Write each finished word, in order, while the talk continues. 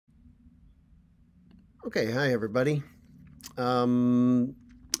Okay, hi everybody.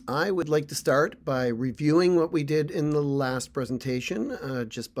 I would like to start by reviewing what we did in the last presentation,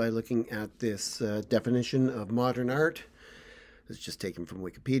 just by looking at this definition of modern art. It's just taken from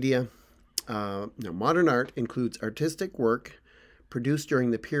Wikipedia. Now, modern art includes artistic work produced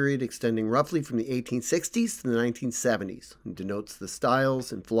during the period extending roughly from the 1860s to the 1970s and denotes the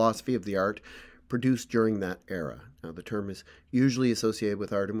styles and philosophy of the art produced during that era. Now, the term is usually associated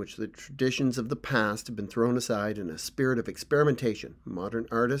with art in which the traditions of the past have been thrown aside in a spirit of experimentation. Modern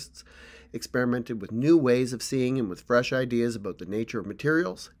artists experimented with new ways of seeing and with fresh ideas about the nature of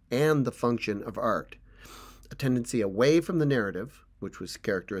materials and the function of art. A tendency away from the narrative, which was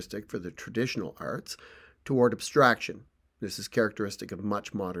characteristic for the traditional arts, toward abstraction. This is characteristic of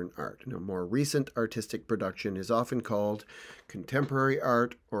much modern art. Now, more recent artistic production is often called contemporary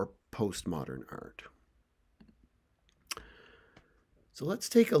art or postmodern art. So let's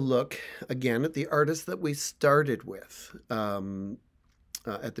take a look again at the artists that we started with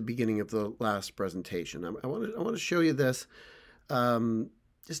at the beginning of the last presentation. I want to show you this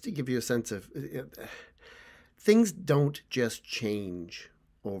just to give you a sense of things don't just change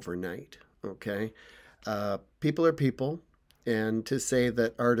overnight, okay? People are people, and to say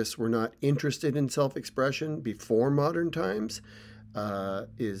that artists were not interested in self-expression before modern times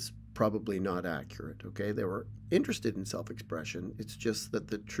is probably not accurate, okay? They were interested in self-expression. It's just that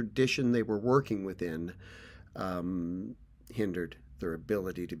the tradition they were working within hindered their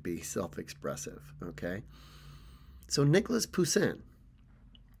ability to be self-expressive, okay? So Nicolas Poussin,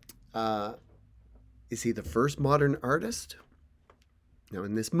 is he the first modern artist? Now,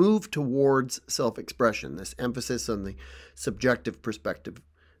 in this move towards self-expression, this emphasis on the subjective perspective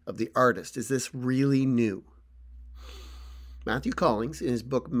of the artist, is this really new? Matthew Collings, in his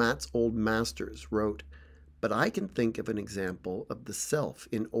book Matt's Old Masters, wrote, "But I can think of an example of the self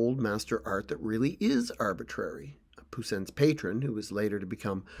in old master art that really is arbitrary." Poussin's patron, who was later to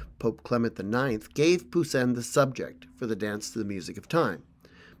become Pope Clement IX, gave Poussin the subject for the dance to the music of time.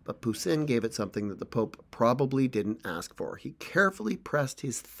 But Poussin gave it something that the Pope probably didn't ask for. He carefully pressed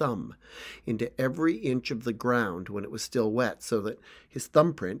his thumb into every inch of the ground when it was still wet so that his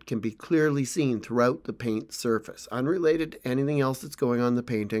thumbprint can be clearly seen throughout the paint surface, unrelated to anything else that's going on in the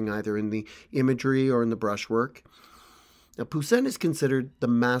painting, either in the imagery or in the brushwork. Now, Poussin is considered the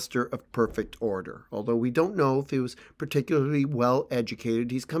master of perfect order. Although we don't know if he was particularly well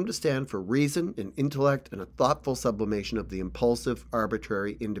educated, he's come to stand for reason and intellect and a thoughtful sublimation of the impulsive,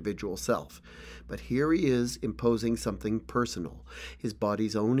 arbitrary individual self. But here he is imposing something personal, his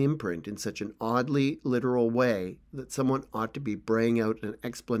body's own imprint, in such an oddly literal way that someone ought to be braying out an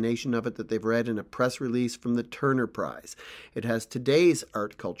explanation of it that they've read in a press release from the Turner Prize. It has today's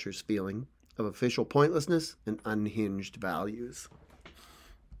art culture's feeling of official pointlessness and unhinged values.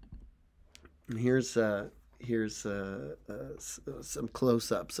 And here's some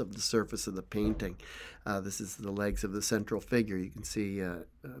close-ups of the surface of the painting. This is the legs of the central figure. You can see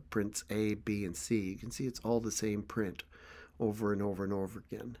prints A, B, and C. You can see it's all the same print over and over and over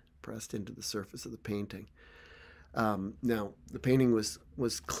again, pressed into the surface of the painting. Now, the painting was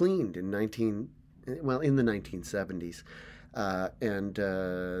cleaned in the 1970s.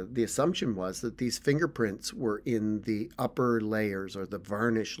 The assumption was that these fingerprints were in the upper layers or the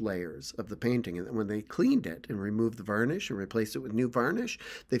varnish layers of the painting. And when they cleaned it and removed the varnish and replaced it with new varnish,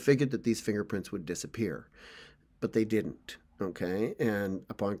 they figured that these fingerprints would disappear. But they didn't, okay? And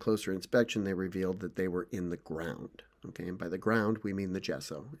upon closer inspection, they revealed that they were in the ground. Okay, and by the ground, we mean the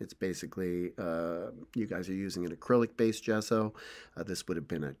gesso. It's basically, you guys are using an acrylic-based gesso. This would have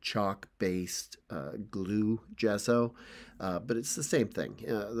been a chalk-based glue gesso, but it's the same thing.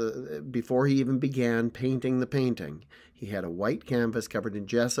 Before he even began painting the painting, he had a white canvas covered in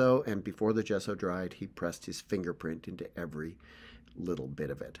gesso, and before the gesso dried, he pressed his fingerprint into every little bit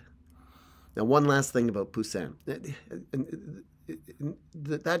of it. Now, one last thing about Poussin.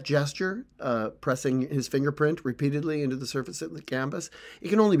 That gesture, pressing his fingerprint repeatedly into the surface of the canvas, it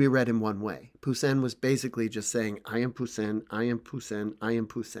can only be read in one way. Poussin was basically just saying, "I am Poussin, I am Poussin, I am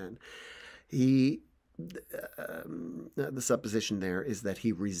Poussin." The supposition there is that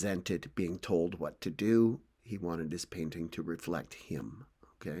he resented being told what to do. He wanted his painting to reflect him,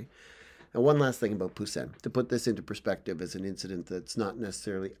 okay? Now, one last thing about Poussin. To put this into perspective as an incident that's not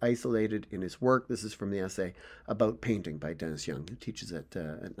necessarily isolated in his work, this is from the essay About Painting by Dennis Young, who teaches at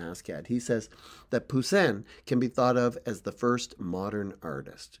NASCAD. He says that Poussin can be thought of as the first modern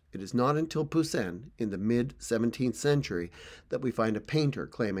artist. It is not until Poussin, in the mid-17th century, that we find a painter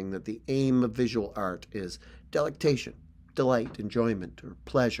claiming that the aim of visual art is delectation, delight, enjoyment, or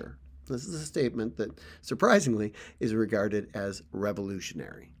pleasure. This is a statement that, surprisingly, is regarded as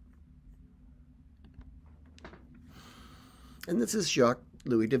revolutionary. And this is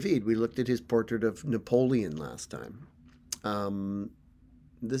Jacques-Louis David. We looked at his portrait of Napoleon last time.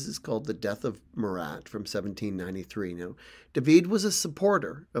 This is called The Death of Marat from 1793. Now, David was a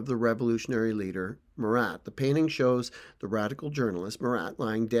supporter of the revolutionary leader Marat. The painting shows the radical journalist Marat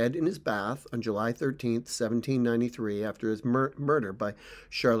lying dead in his bath on July 13th, 1793, after his murder by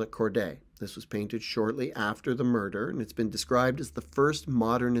Charlotte Corday. This was painted shortly after the murder, and it's been described as the first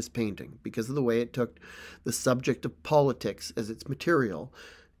modernist painting because of the way it took the subject of politics as its material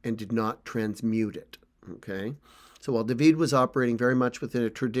and did not transmute it. Okay? So while David was operating very much within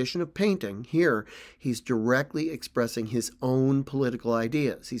a tradition of painting, here he's directly expressing his own political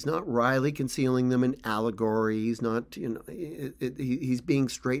ideas. He's not wryly concealing them in allegory. He's not, he's being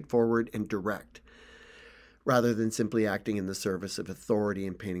straightforward and direct, rather than simply acting in the service of authority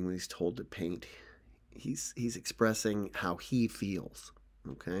and painting when he's told to paint. He's expressing how he feels.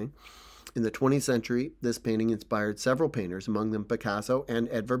 Okay. In the 20th century, this painting inspired several painters, among them Picasso and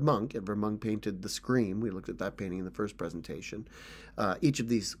Edvard Munch. Edvard Munch painted The Scream. We looked at that painting in the first presentation. Each of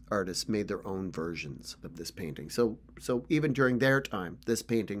these artists made their own versions of this painting. So even during their time, this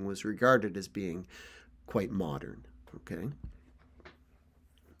painting was regarded as being quite modern. Okay.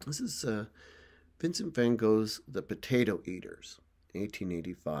 This is Vincent van Gogh's The Potato Eaters,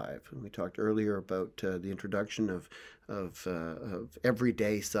 1885. And we talked earlier about the introduction of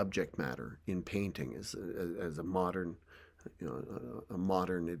everyday subject matter in painting as a modern, a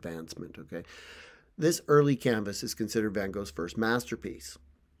modern advancement. Okay, this early canvas is considered Van Gogh's first masterpiece.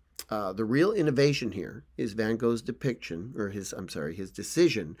 The real innovation here is Van Gogh's depiction, or his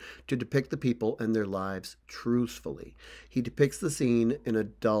decision to depict the people and their lives truthfully. He depicts the scene in a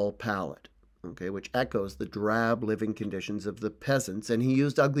dull palette, okay, which echoes the drab living conditions of the peasants, and he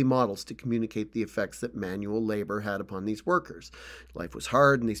used ugly models to communicate the effects that manual labor had upon these workers. Life was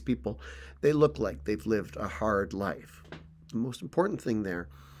hard, and these people, they look like they've lived a hard life. The most important thing there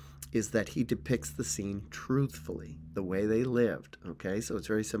is that he depicts the scene truthfully, the way they lived. Okay, so it's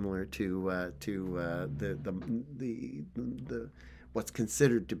very similar to what's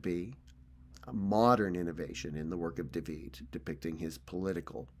considered to be a modern innovation in the work of David, depicting his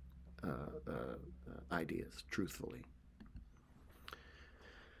political ideas truthfully.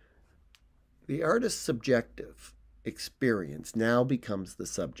 The artist's subjective experience now becomes the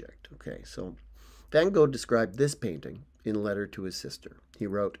subject. Okay, so Van Gogh described this painting in a letter to his sister. He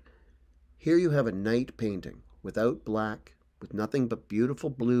wrote, "Here you have a night painting, without black, with nothing but beautiful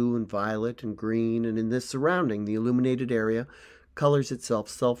blue and violet and green, and in this surrounding, the illuminated area colors itself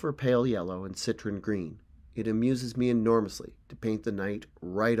sulfur pale yellow and citron green. It amuses me enormously to paint the night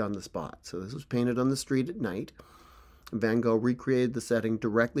right on the spot." So this was painted on the street at night. Van Gogh recreated the setting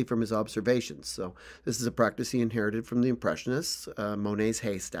directly from his observations. So this is a practice he inherited from the Impressionists, Monet's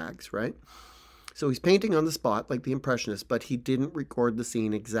haystacks, right? So he's painting on the spot like the Impressionists, but he didn't record the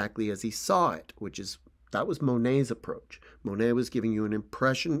scene exactly as he saw it, that was Monet's approach. Monet was giving you an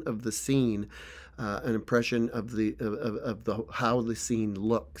impression of the scene, an impression of how the scene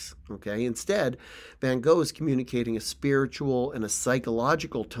looks. Okay. Instead, Van Gogh is communicating a spiritual and a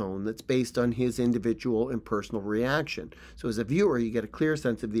psychological tone that's based on his individual and personal reaction. So as a viewer, you get a clear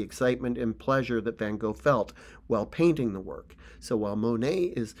sense of the excitement and pleasure that Van Gogh felt while painting the work. So while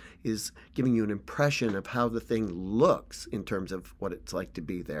Monet is giving you an impression of how the thing looks in terms of what it's like to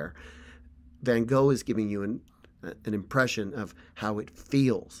be there, Van Gogh is giving you an impression of how it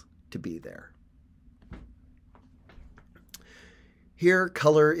feels to be there. Here,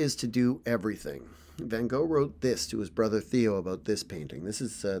 color is to do everything. Van Gogh wrote this to his brother Theo about this painting. This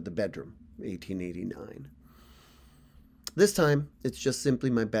is The Bedroom, 1889. "This time, it's just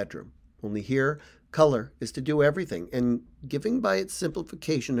simply my bedroom. Only here, color is to do everything, and giving by its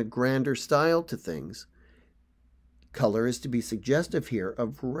simplification a grander style to things, color is to be suggestive here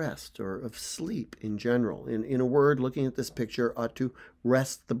of rest or of sleep in general. In a word, looking at this picture ought to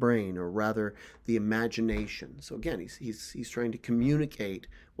rest the brain, or rather the imagination." So again, he's trying to communicate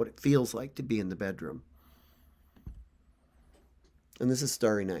what it feels like to be in the bedroom. And this is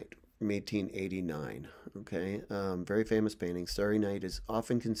Starry Night from 1889. Okay, very famous painting. Starry Night is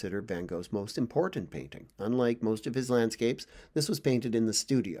often considered Van Gogh's most important painting. Unlike most of his landscapes, this was painted in the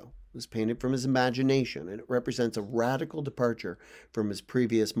studio. It was painted from his imagination, and it represents a radical departure from his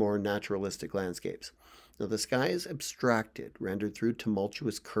previous, more naturalistic landscapes. Now, the sky is abstracted, rendered through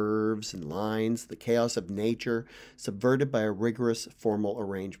tumultuous curves and lines, the chaos of nature, subverted by a rigorous formal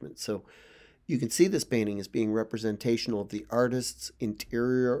arrangement. So you can see this painting as being representational of the artist's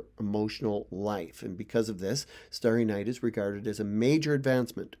interior emotional life. And because of this, Starry Night is regarded as a major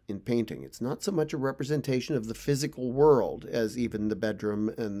advancement in painting. It's not so much a representation of the physical world as even The Bedroom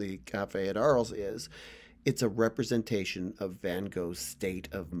and the Café at Arles is. It's a representation of Van Gogh's state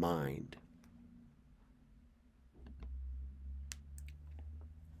of mind.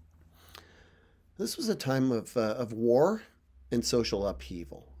 This was a time of war and social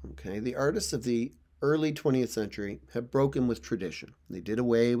upheaval. Okay, the artists of the early 20th century have broken with tradition. They did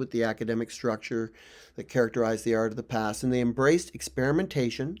away with the academic structure that characterized the art of the past, and they embraced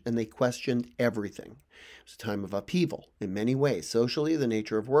experimentation, and they questioned everything. It was a time of upheaval in many ways. Socially, the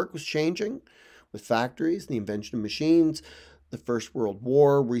nature of work was changing with factories, the invention of machines. The First World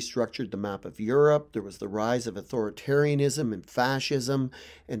War restructured the map of Europe. There was the rise of authoritarianism and fascism,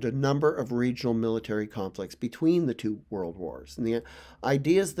 and a number of regional military conflicts between the two world wars. And the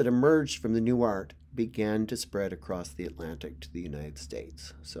ideas that emerged from the new art began to spread across the Atlantic to the United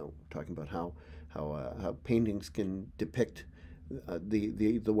States. So, talking about how paintings can depict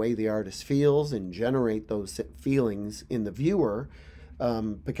the way the artist feels and generate those feelings in the viewer.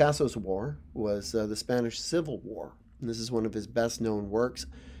 Picasso's war was the Spanish Civil War. And this is one of his best-known works,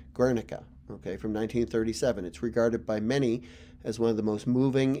 Guernica, okay, from 1937. It's regarded by many as one of the most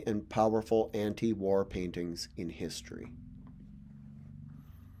moving and powerful anti-war paintings in history.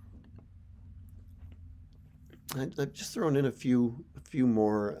 I've just thrown in a few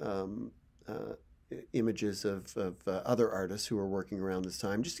more images of other artists who were working around this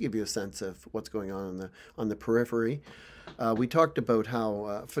time, just to give you a sense of what's going on the periphery. We talked about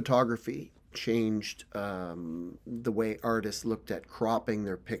how photography changed the way artists looked at cropping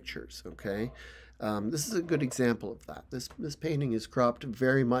their pictures. Okay, this is a good example of that. This painting is cropped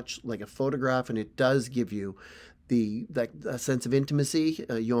very much like a photograph, and it does give you that sense of intimacy.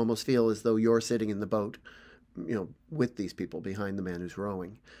 You almost feel as though you're sitting in the boat, with these people behind the man who's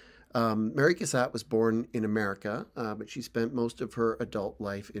rowing. Mary Cassatt was born in America, but she spent most of her adult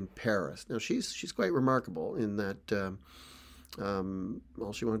life in Paris. Now she's quite remarkable in that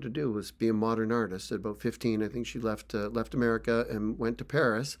all she wanted to do was be a modern artist. At about 15, I think she left America and went to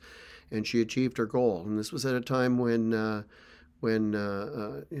Paris, and she achieved her goal. And this was at a time when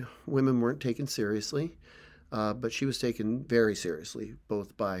women weren't taken seriously. But she was taken very seriously,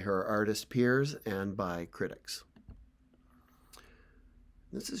 both by her artist peers and by critics.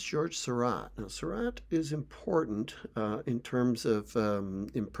 This is Georges Seurat. Now, Seurat is important in terms of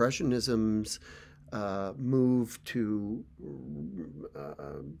Impressionism's move to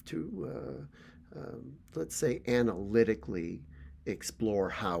let's say, analytically explore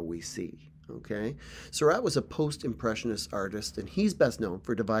how we see. Okay, Seurat was a post-impressionist artist, and he's best known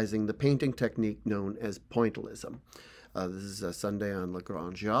for devising the painting technique known as pointillism. This is a Sunday on Le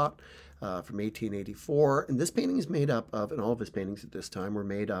Grand Jatte from 1884, and this painting is made up of, and all of his paintings at this time were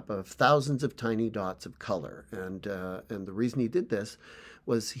made up of thousands of tiny dots of color. And the reason he did this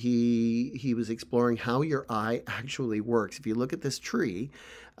was he was exploring how your eye actually works. If you look at this tree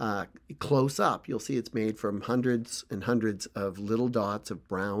close up, you'll see it's made from hundreds and hundreds of little dots of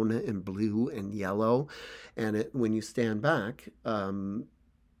brown and blue and yellow. And when you stand back,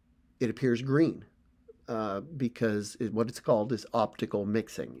 it appears green. Because what it's called is optical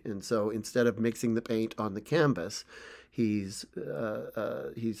mixing. And so instead of mixing the paint on the canvas, he's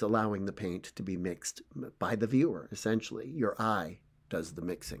allowing the paint to be mixed by the viewer, essentially. Your eye does the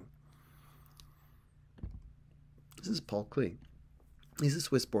mixing. This is Paul Klee. He's a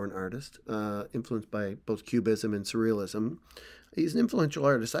Swiss-born artist, influenced by both Cubism and Surrealism. He's an influential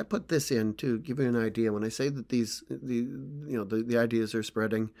artist. I put this in to give you an idea. When I say that the ideas are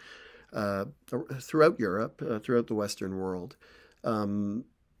spreading throughout Europe, throughout the Western world.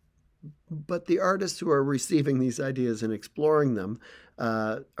 But the artists who are receiving these ideas and exploring them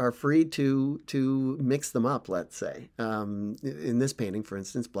are free to mix them up, let's say. In this painting, for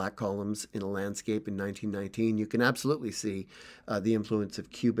instance, Black Columns in a Landscape in 1919, you can absolutely see the influence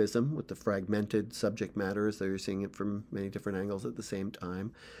of Cubism with the fragmented subject matter, as though you're seeing it from many different angles at the same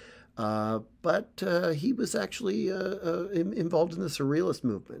time. But he was actually involved in the Surrealist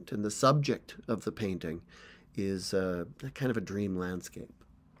movement, and the subject of the painting is kind of a dream landscape.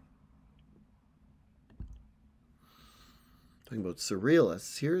 Talking about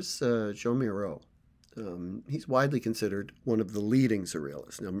Surrealists, here's Joan Miro. He's widely considered one of the leading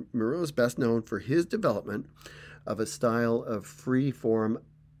Surrealists. Now, Miro is best known for his development of a style of free-form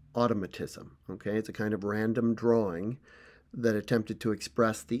automatism. Okay, it's a kind of random drawing that attempted to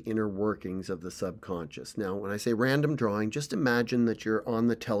express the inner workings of the subconscious. Now, when I say random drawing, just imagine that you're on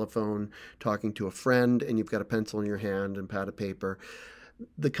the telephone talking to a friend and you've got a pencil in your hand and pad of paper.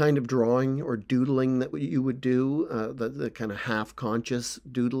 The kind of drawing or doodling that you would do, the kind of half-conscious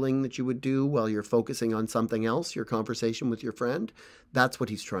doodling that you would do while you're focusing on something else, your conversation with your friend, that's what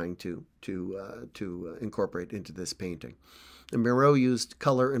he's trying to incorporate into this painting. And Miro used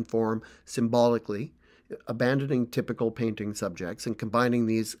color and form symbolically abandoning typical painting subjects and combining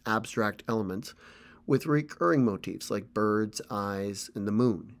these abstract elements with recurring motifs like birds, eyes, and the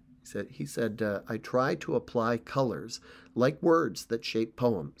moon. He said, I try to apply colors like words that shape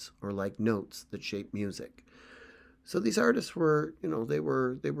poems or like notes that shape music. So these artists were, they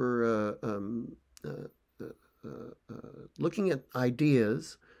were looking at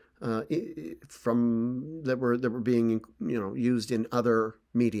ideas from that were being used in other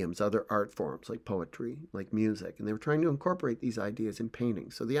mediums, other art forms like poetry, like music, and they were trying to incorporate these ideas in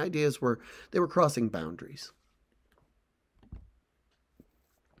painting. So the ideas were crossing boundaries.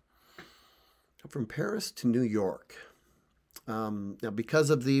 From Paris to New York. Now,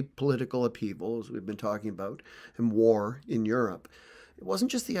 because of the political upheaval, as we've been talking about, and war in Europe, it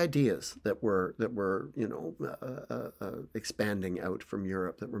wasn't just the ideas that were expanding out from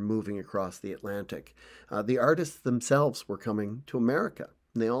Europe, that were moving across the Atlantic. The artists themselves were coming to America.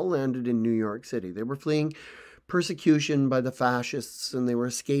 And they all landed in New York City. They were fleeing persecution by the fascists, and they were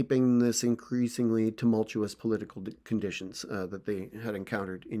escaping this increasingly tumultuous political conditions that they had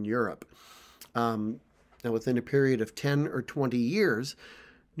encountered in Europe. Now, within a period of 10 or 20 years,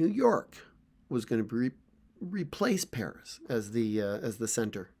 New York was going to replace Paris as the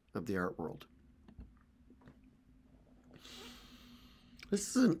center of the art world.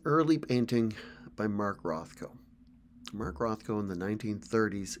 This is an early painting by Mark Rothko. Mark Rothko in the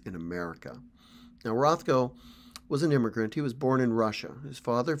 1930s in America. Now, Rothko was an immigrant. He was born in Russia. His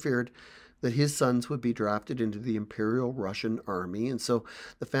father feared that his sons would be drafted into the Imperial Russian Army, and so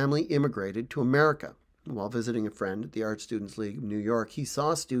the family immigrated to America. While visiting a friend at the Art Students League of New York, he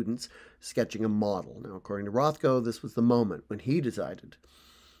saw students sketching a model. Now, according to Rothko, this was the moment when he decided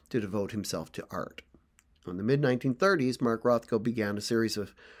to devote himself to art. In the mid-1930s, Mark Rothko began a series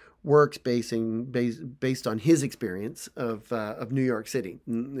of works based on his experience of New York City.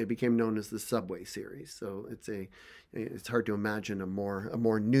 They became known as the Subway series. So it's hard to imagine a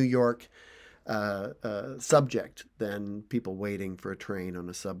more New York subject than people waiting for a train on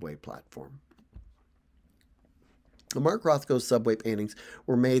a subway platform. Mark Rothko's subway paintings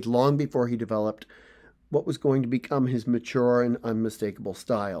were made long before he developed what was going to become his mature and unmistakable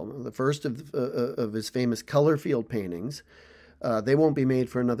style. The first of his famous color field paintings, they won't be made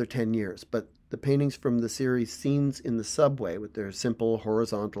for another 10 years, but the paintings from the series Scenes in the Subway, with their simple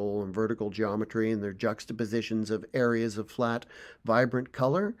horizontal and vertical geometry and their juxtapositions of areas of flat, vibrant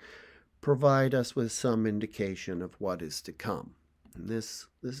color, provide us with some indication of what is to come. And this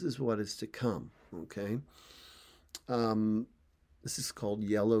is what is to come, okay? This is called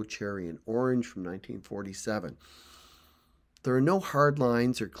Yellow, Cherry, and Orange from 1947. There are no hard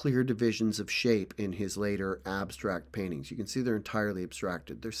lines or clear divisions of shape in his later abstract paintings. You can see they're entirely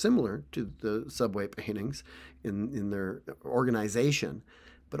abstracted. They're similar to the subway paintings in their organization,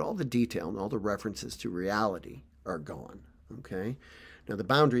 but all the detail and all the references to reality are gone, okay? Now, the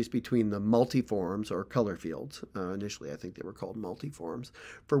boundaries between the multiforms or color fields, initially I think they were called multiforms,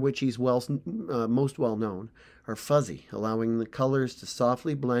 for which he's most well known, are fuzzy, allowing the colors to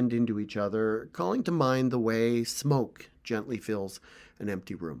softly blend into each other, calling to mind the way smoke gently fills an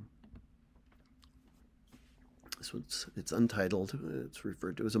empty room. It's untitled. It's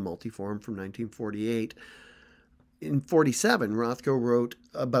referred to as a multiform from 1948. In 1947, Rothko wrote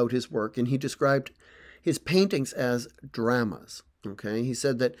about his work, and he described his paintings as dramas. Okay, he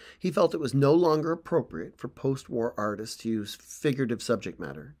said that he felt it was no longer appropriate for post-war artists to use figurative subject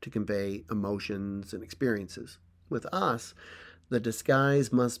matter to convey emotions and experiences. With us, the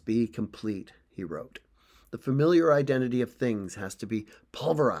disguise must be complete, he wrote. The familiar identity of things has to be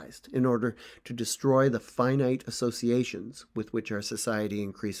pulverized in order to destroy the finite associations with which our society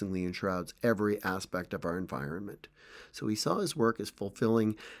increasingly enshrouds every aspect of our environment. So he saw his work as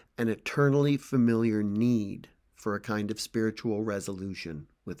fulfilling an eternally familiar need for a kind of spiritual resolution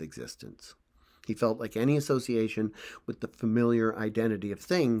with existence. He felt like any association with the familiar identity of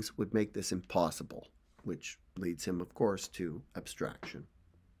things would make this impossible, which leads him, of course, to abstraction.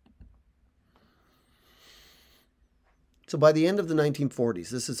 So by the end of the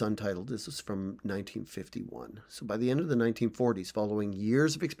 1940s, this is untitled, this is from 1951. So by the end of the 1940s, following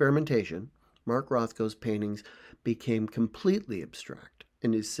years of experimentation, Mark Rothko's paintings became completely abstract,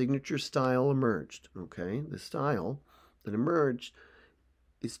 and his signature style emerged, okay? The style that emerged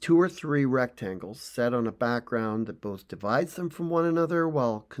is 2 or 3 rectangles set on a background that both divides them from one another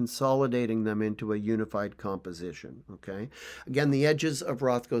while consolidating them into a unified composition, okay? Again, the edges of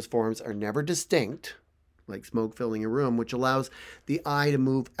Rothko's forms are never distinct, like smoke filling a room, which allows the eye to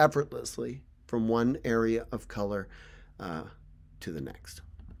move effortlessly from one area of color to the next.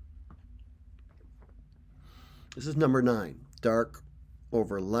 This is number 9, Dark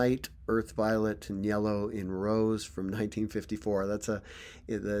over light, earth violet, and yellow in rose from 1954.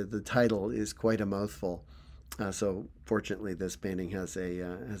 The title is quite a mouthful. So fortunately, this painting has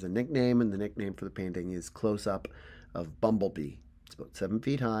a nickname, and the nickname for the painting is Close Up of Bumblebee. It's about 7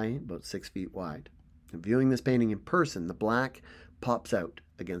 feet high, about 6 feet wide. And viewing this painting in person, the black pops out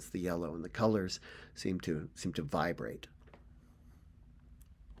against the yellow, and the colors seem to vibrate.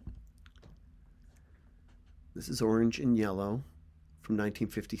 This is orange and yellow from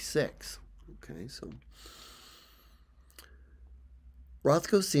 1956. Okay, so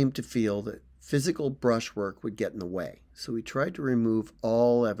Rothko seemed to feel that physical brushwork would get in the way, so he tried to remove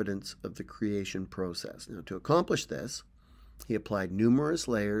all evidence of the creation process. Now, to accomplish this, he applied numerous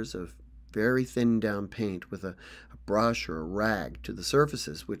layers of very thinned down paint with a brush or a rag to the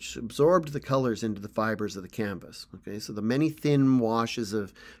surfaces, which absorbed the colors into the fibers of the canvas. Okay, so the many thin washes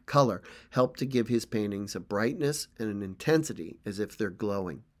of color helped to give his paintings a brightness and an intensity as if they're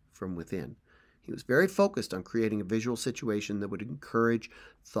glowing from within. He was very focused on creating a visual situation that would encourage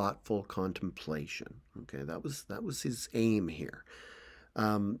thoughtful contemplation. Okay, that was his aim here.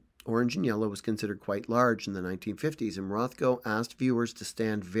 Orange and yellow was considered quite large in the 1950s, and Rothko asked viewers to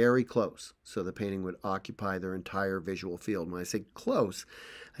stand very close so the painting would occupy their entire visual field. When I say close,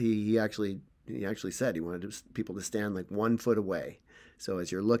 he actually said he wanted people to stand like 1 foot away. So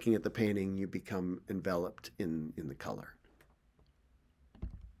as you're looking at the painting, you become enveloped in the color.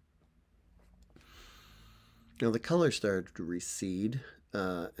 Now the color started to recede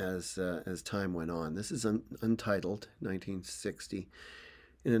as time went on. This is Untitled, 1960.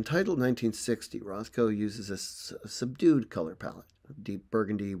 In Untitled 1960, Rothko uses a subdued color palette of deep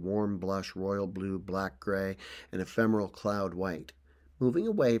burgundy, warm blush, royal blue, black gray, and ephemeral cloud white, moving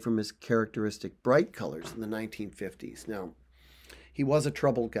away from his characteristic bright colors in the 1950s. Now, he was a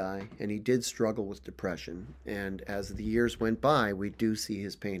troubled guy, and he did struggle with depression, and as the years went by, we do see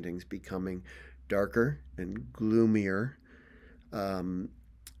his paintings becoming darker and gloomier, and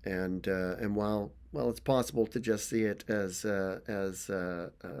while it's possible to just see it as though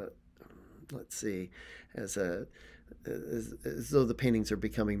the paintings are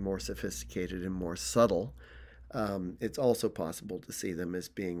becoming more sophisticated and more subtle. It's also possible to see them as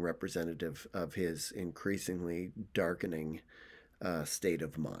being representative of his increasingly darkening state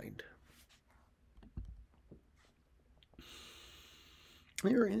of mind.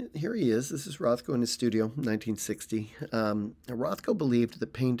 Here he is. This is Rothko in his studio, 1960. Rothko believed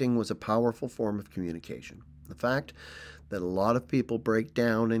that painting was a powerful form of communication. The fact that a lot of people break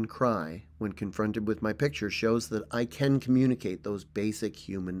down and cry when confronted with my pictures shows that I can communicate those basic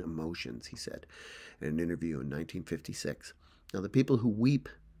human emotions, he said in an interview in 1956. Now, the people who weep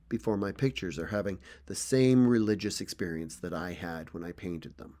before my pictures are having the same religious experience that I had when I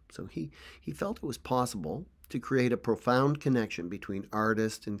painted them. So he felt it was possible to create a profound connection between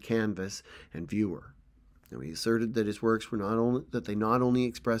artist and canvas and viewer. Now, he asserted that his works were not only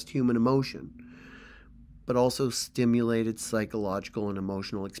expressed human emotion, but also stimulated psychological and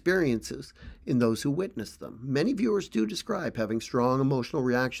emotional experiences in those who witnessed them. Many viewers do describe having strong emotional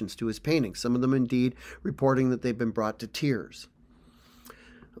reactions to his paintings, some of them indeed reporting that they've been brought to tears.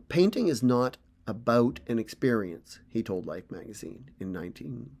 Painting is not about an experience, he told Life magazine in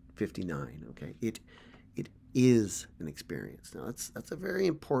 1959. Okay, it is an experience. Now that's a very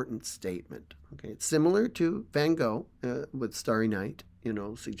important statement. Okay, it's similar to Van Gogh with Starry Night,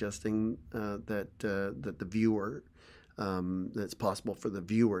 suggesting that the viewer, that it's possible for the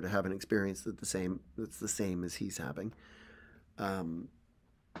viewer to have an experience that's the same as he's having.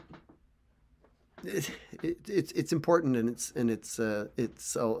 It's important, and it's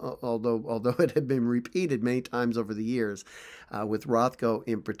although it had been repeated many times over the years, with Rothko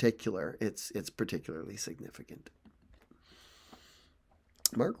in particular, it's particularly significant.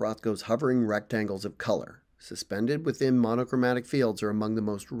 Mark Rothko's hovering rectangles of color, suspended within monochromatic fields, are among the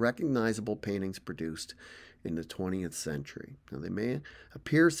most recognizable paintings produced in the 20th century. Now, they may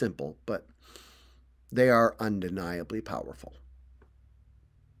appear simple, but they are undeniably powerful.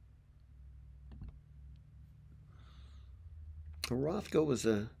 Rothko was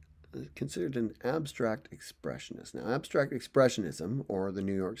considered an abstract expressionist. Now, abstract expressionism, or the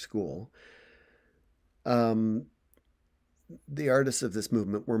New York School, the artists of this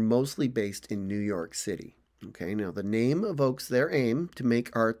movement were mostly based in New York City. Okay, now the name evokes their aim to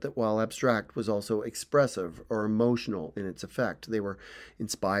make art that, while abstract, was also expressive or emotional in its effect. They were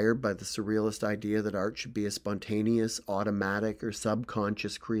inspired by the surrealist idea that art should be a spontaneous, automatic, or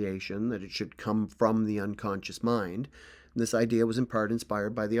subconscious creation, that it should come from the unconscious mind. This idea was in part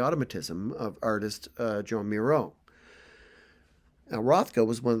inspired by the automatism of artist Joan Miro. Now, Rothko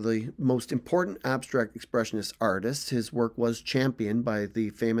was one of the most important abstract expressionist artists. His work was championed by the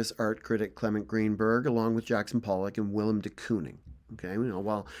famous art critic Clement Greenberg, along with Jackson Pollock and Willem de Kooning. Okay,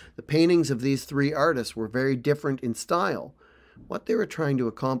 while the paintings of these three artists were very different in style, what they were trying to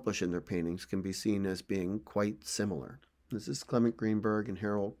accomplish in their paintings can be seen as being quite similar. This is Clement Greenberg and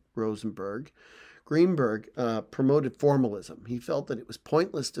Harold Rosenberg. Greenberg promoted formalism. He felt that it was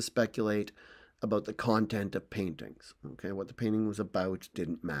pointless to speculate about the content of paintings. Okay, what the painting was about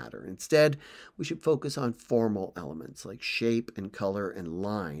didn't matter. Instead, we should focus on formal elements like shape and color and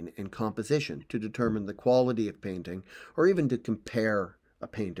line and composition to determine the quality of painting, or even to compare a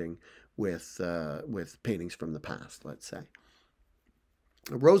painting with paintings from the past, let's say.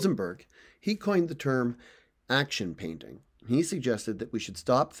 Rosenberg, he coined the term action painting. He suggested that we should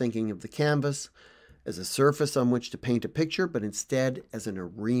stop thinking of the canvas as a surface on which to paint a picture, but instead as an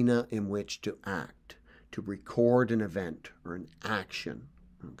arena in which to act, to record an event or an action.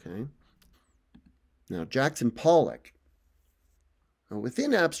 Okay. Now, Jackson Pollock,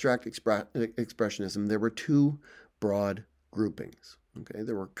 within abstract expressionism, there were two broad groupings. Okay,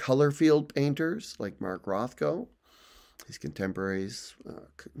 there were color field painters like Mark Rothko, his contemporaries,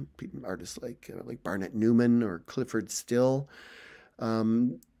 artists like Barnett Newman or Clifford Still.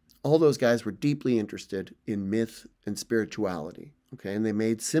 All those guys were deeply interested in myth and spirituality, okay? And they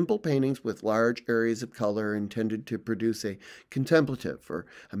made simple paintings with large areas of color intended to produce a contemplative or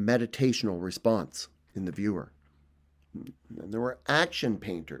a meditational response in the viewer. And there were action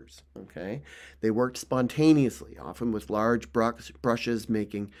painters, okay? They worked spontaneously, often with large brushes,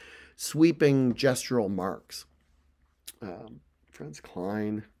 making sweeping gestural marks. Franz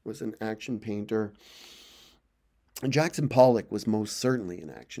Klein was an action painter. And Jackson Pollock was most certainly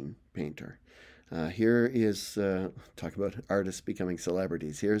an action painter. Here is, talk about artists becoming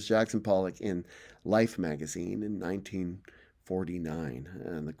celebrities. Here's Jackson Pollock in Life magazine in 1949.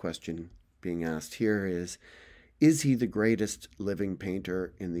 And the question being asked here is he the greatest living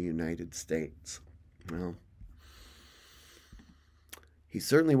painter in the United States? Well, he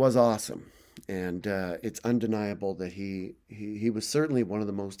certainly was awesome. And it's undeniable that he was certainly one of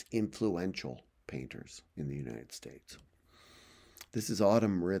the most influential painters in the United States. This is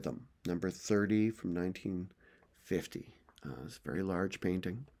Autumn Rhythm, number 30 from 1950. It's a very large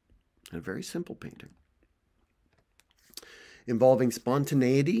painting, and a very simple painting, involving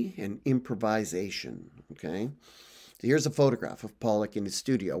spontaneity and improvisation, okay? So here's a photograph of Pollock in his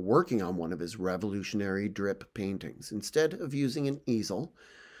studio working on one of his revolutionary drip paintings. Instead of using an easel,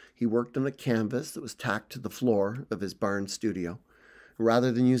 he worked on a canvas that was tacked to the floor of his barn studio.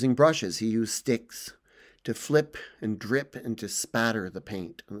 Rather than using brushes, he used sticks to flip and drip and to spatter the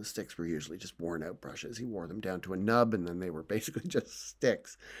paint. And the sticks were usually just worn out brushes. He wore them down to a nub, and then they were basically just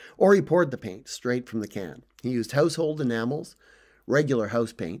sticks. Or he poured the paint straight from the can. He used household enamels, regular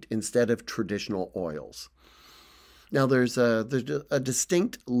house paint, instead of traditional oils. Now, there's a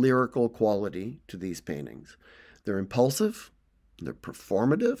distinct lyrical quality to these paintings. They're impulsive, they're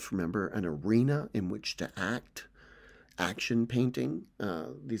performative. Remember, an arena in which to act. Action painting,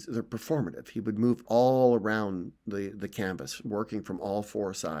 they're performative. He would move all around the canvas, working from all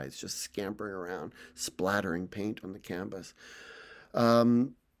four sides, just scampering around, splattering paint on the canvas.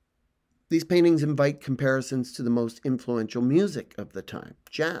 These paintings invite comparisons to the most influential music of the time,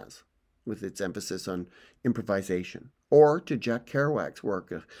 jazz, with its emphasis on improvisation, or to Jack Kerouac's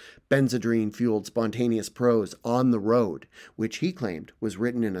work of benzodrine-fueled spontaneous prose On the Road, which he claimed was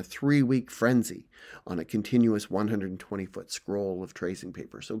written in a 3-week frenzy on a continuous 120-foot scroll of tracing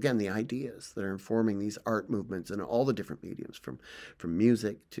paper. So again, the ideas that are informing these art movements in all the different mediums, from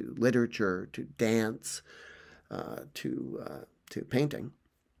music to literature to dance to painting,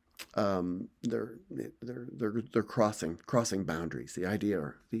 they're crossing boundaries. The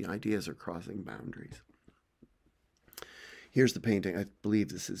ideas are crossing boundaries. Here's the painting. I believe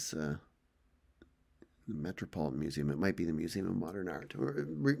this is the Metropolitan Museum. It might be the Museum of Modern Art.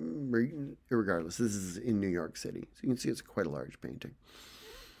 Regardless, this is in New York City. So you can see it's quite a large painting.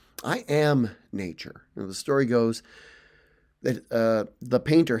 I am nature. Now, the story goes that the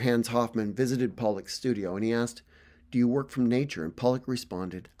painter Hans Hofmann visited Pollock's studio, and he asked, "Do you work from nature?" And Pollock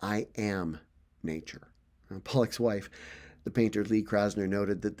responded, "I am nature." And Pollock's wife, the painter Lee Krasner,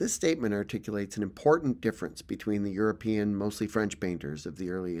 noted that this statement articulates an important difference between the European, mostly French painters of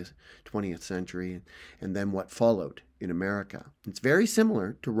the early 20th century and then what followed in America. It's very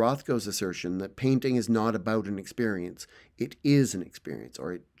similar to Rothko's assertion that painting is not about an experience. It is an experience,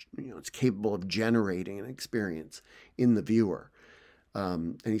 or it's capable of generating an experience in the viewer.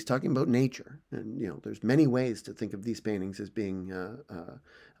 And he's talking about nature. And, there's many ways to think of these paintings as being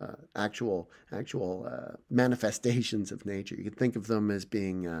actual manifestations of nature. You can think of them as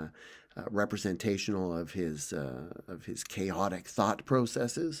being representational of his chaotic thought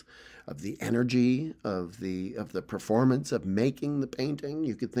processes, of the energy, of the performance of making the painting.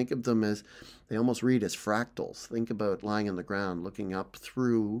 You could think of them as, they almost read as fractals. Think about lying on the ground, looking up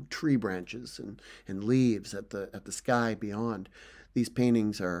through tree branches and leaves at the sky beyond. These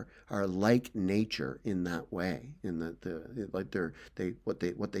paintings are like nature in that way, in that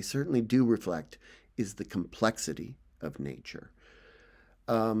what they certainly do reflect is the complexity of nature,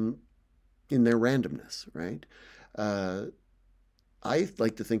 in their randomness, right? I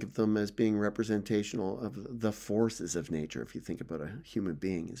like to think of them as being representational of the forces of nature. If you think about a human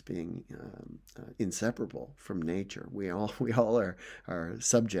being as being inseparable from nature, we all are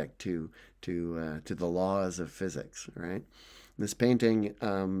subject to the laws of physics, right? This painting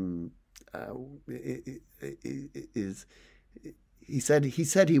is. He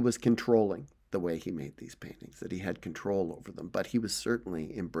said he was controlling the way he made these paintings, that he had control over them, but he was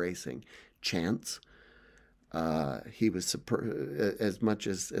certainly embracing chance. He was as much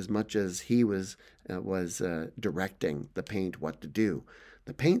as he was directing the paint what to do.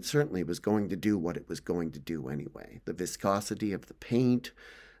 The paint certainly was going to do what it was going to do anyway. The viscosity of the paint,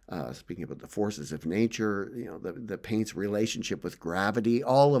 speaking about the forces of nature, the paint's relationship with gravity,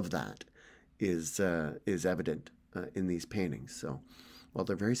 all of that is evident in these paintings. So, while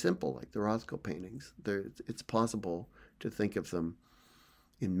they're very simple, like the Rothko paintings, it's possible to think of them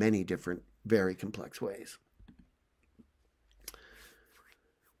in many different, very complex ways.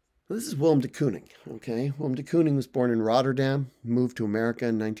 This is Willem de Kooning, okay? Willem de Kooning was born in Rotterdam, moved to America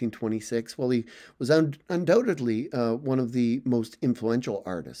in 1926. Well, he was undoubtedly one of the most influential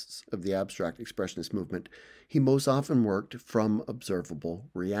artists of the abstract expressionist movement. He most often worked from observable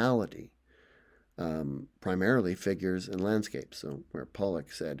reality, primarily figures and landscapes. So where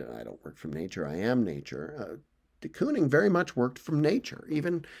Pollock said, I don't work from nature, I am nature, de Kooning very much worked from nature,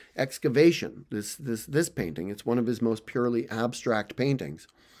 even excavation. This painting, it's one of his most purely abstract paintings,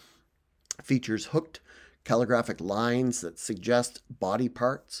 features hooked calligraphic lines that suggest body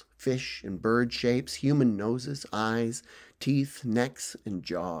parts, fish and bird shapes, human noses, eyes, teeth, necks, and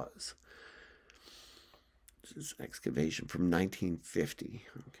jaws. This is excavation from 1950,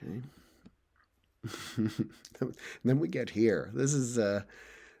 okay? Then we get here. This is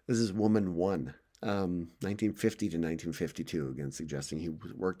Woman 1, 1950 to 1952, again suggesting he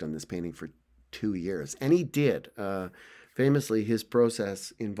worked on this painting for 2 years. And he did. Famously, his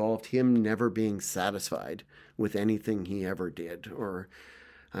process involved him never being satisfied with anything he ever did. Or,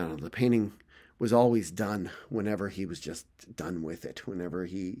 I don't know, the painting was always done whenever he was just done with it, whenever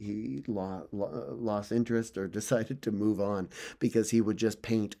he lost interest or decided to move on, because he would just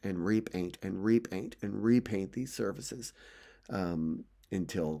paint and repaint and repaint and repaint these surfaces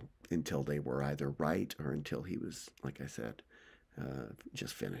until they were either right or until he was, like I said,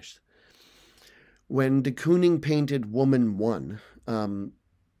 just finished. When de Kooning painted Woman 1,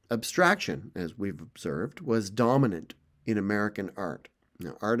 abstraction, as we've observed, was dominant in American art.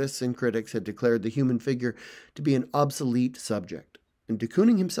 Now, artists and critics had declared the human figure to be an obsolete subject, and de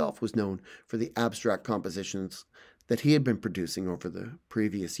Kooning himself was known for the abstract compositions that he had been producing over the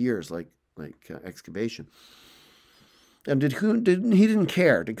previous years, like excavation. And he didn't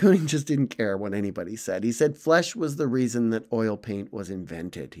care. De Kooning just didn't care what anybody said. He said flesh was the reason that oil paint was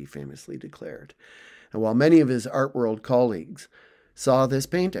invented, he famously declared. And while many of his art world colleagues saw this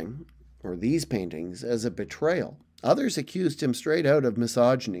painting, or these paintings, as a betrayal, others accused him straight out of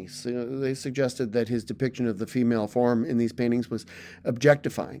misogyny. So they suggested that his depiction of the female form in these paintings was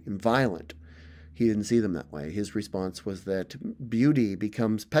objectifying and violent. He didn't see them that way. His response was that beauty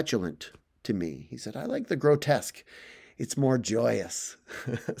becomes petulant to me. He said, I like the grotesque. It's more joyous.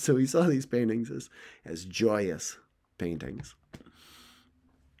 So he saw these paintings as joyous paintings.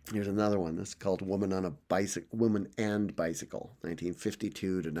 Here's another one. This is called Woman and Bicycle, 1952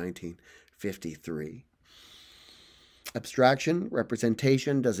 to 1953. Abstraction,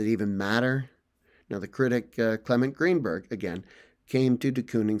 representation, does it even matter? Now, the critic Clement Greenberg, again, came to de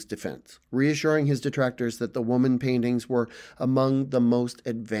Kooning's defense, reassuring his detractors that the woman paintings were among the most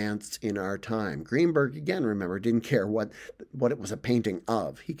advanced in our time. Greenberg, again, remember, didn't care what it was a painting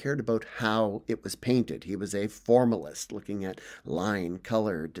of. He cared about how it was painted. He was a formalist, looking at line,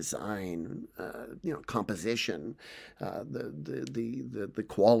 color, design, composition, the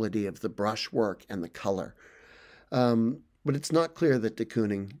quality of the brushwork and the color. But it's not clear that de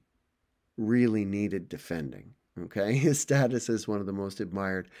Kooning really needed defending. Okay, his status as one of the most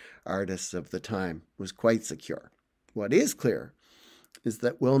admired artists of the time was quite secure. What is clear is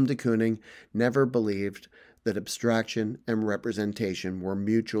that Willem de Kooning never believed that abstraction and representation were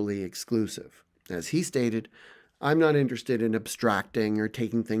mutually exclusive. As he stated, I'm not interested in abstracting or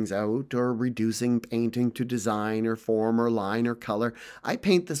taking things out or reducing painting to design or form or line or color. I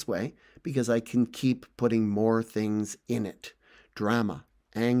paint this way because I can keep putting more things in it. Drama,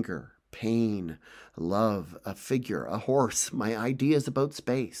 anger, pain, love, a figure, a horse, my ideas about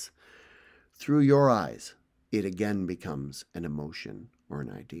space. Through your eyes, it again becomes an emotion or an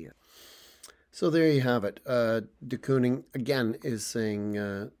idea. So there you have it. De Kooning again is saying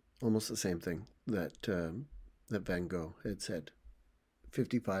almost the same thing that that Van Gogh had said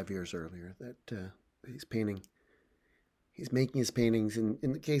 55 years earlier, that he's making his paintings.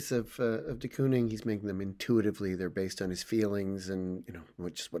 In the case of de Kooning, he's making them intuitively. They're based on his feelings and,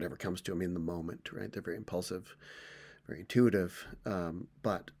 just whatever comes to him in the moment, right? They're very impulsive, very intuitive.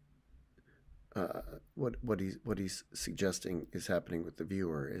 But what he's suggesting is happening with the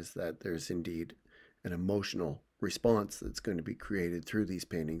viewer is that there's indeed an emotional response that's going to be created through these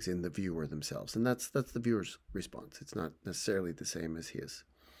paintings in the viewer themselves, and that's the viewer's response. It's not necessarily the same as his.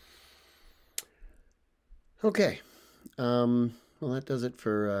 Okay, well, that does it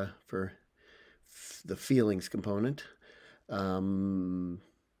for the feelings component. I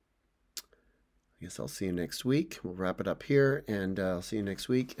guess I'll see you next week. We'll wrap it up here, and I'll see you next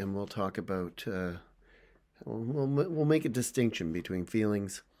week, and we'll talk about we'll make a distinction between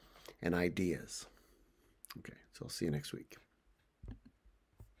feelings and ideas. Okay, so I'll see you next week.